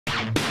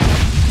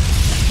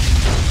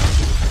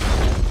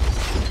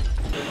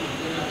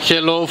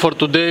Hello, for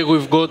today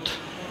we've got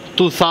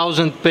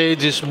 2000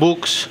 pages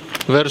books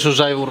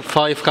versus our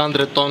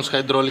 500 tons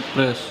hydraulic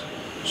press.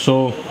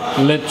 So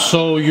let's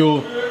show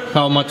you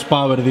how much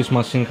power this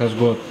machine has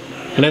got.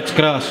 Let's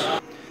crash.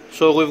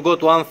 So we've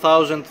got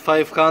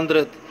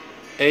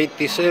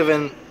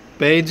 1587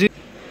 pages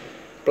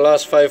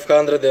plus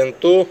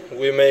 502,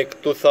 we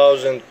make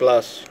 2000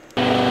 plus.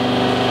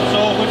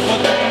 So we've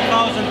got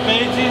 2000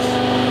 pages,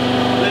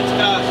 let's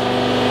crash.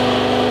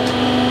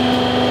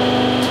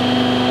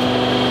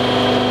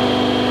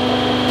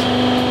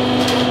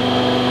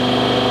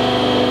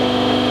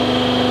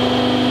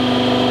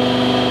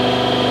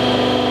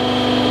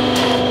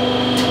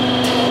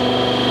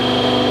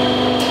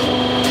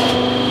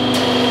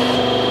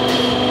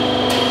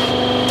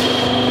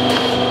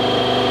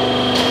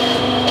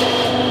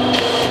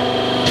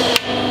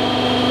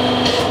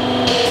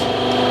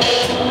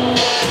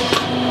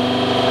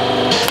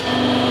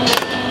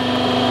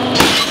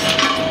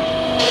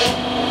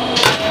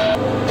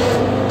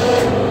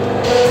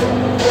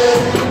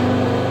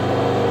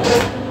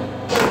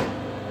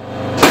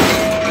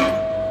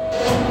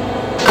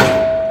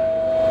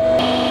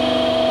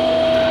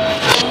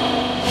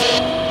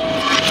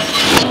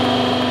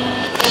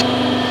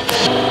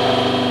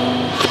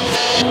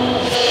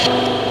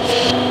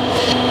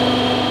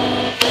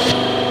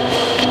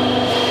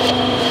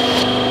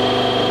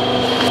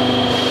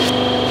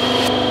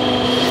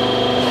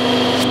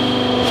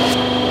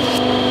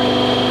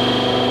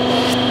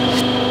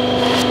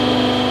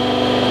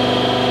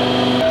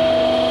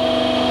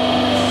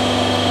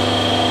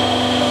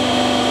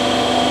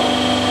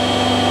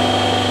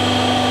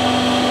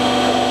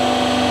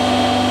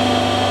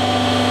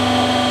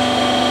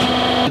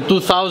 The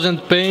 2000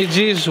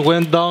 pages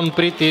went down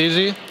pretty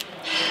easy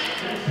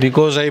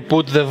because I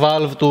put the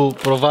valve to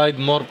provide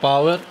more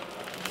power.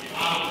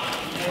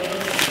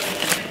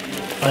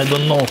 I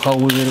don't know how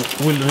we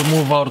will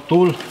remove our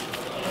tool.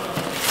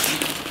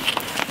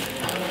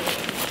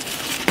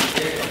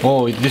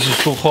 Oh, this is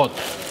too hot.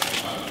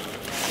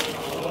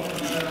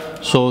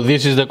 So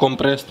this is the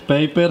compressed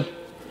paper.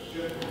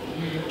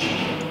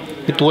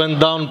 It went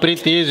down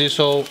pretty easy,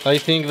 so I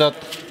think that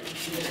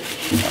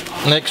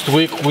next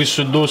week we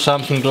should do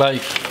something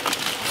like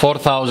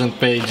 4000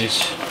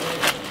 pages.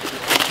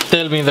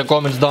 Tell me in the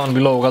comments down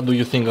below what do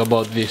you think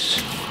about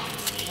this.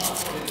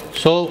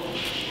 So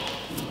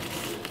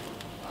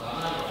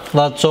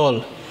that's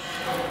all.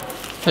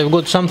 I've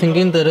got something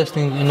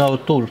interesting in our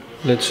tool.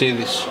 Let's see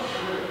this.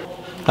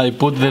 I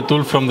put the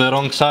tool from the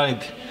wrong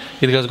side.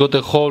 It has got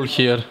a hole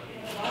here.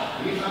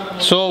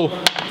 So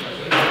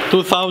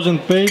 2000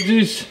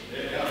 pages.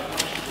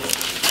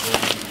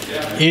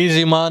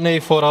 Easy money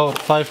for our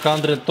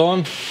 500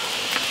 ton.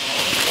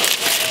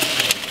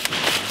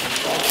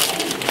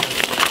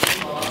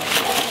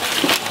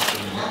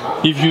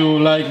 If you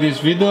like this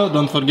video,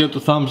 don't forget to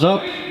thumbs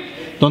up.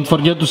 Don't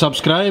forget to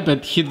subscribe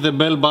and hit the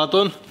bell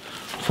button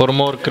for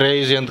more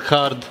crazy and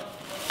hard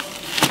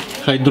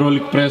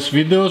hydraulic press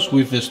videos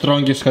with the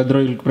strongest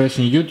hydraulic press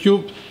in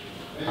YouTube.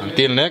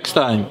 Until next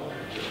time,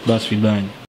 до свидания.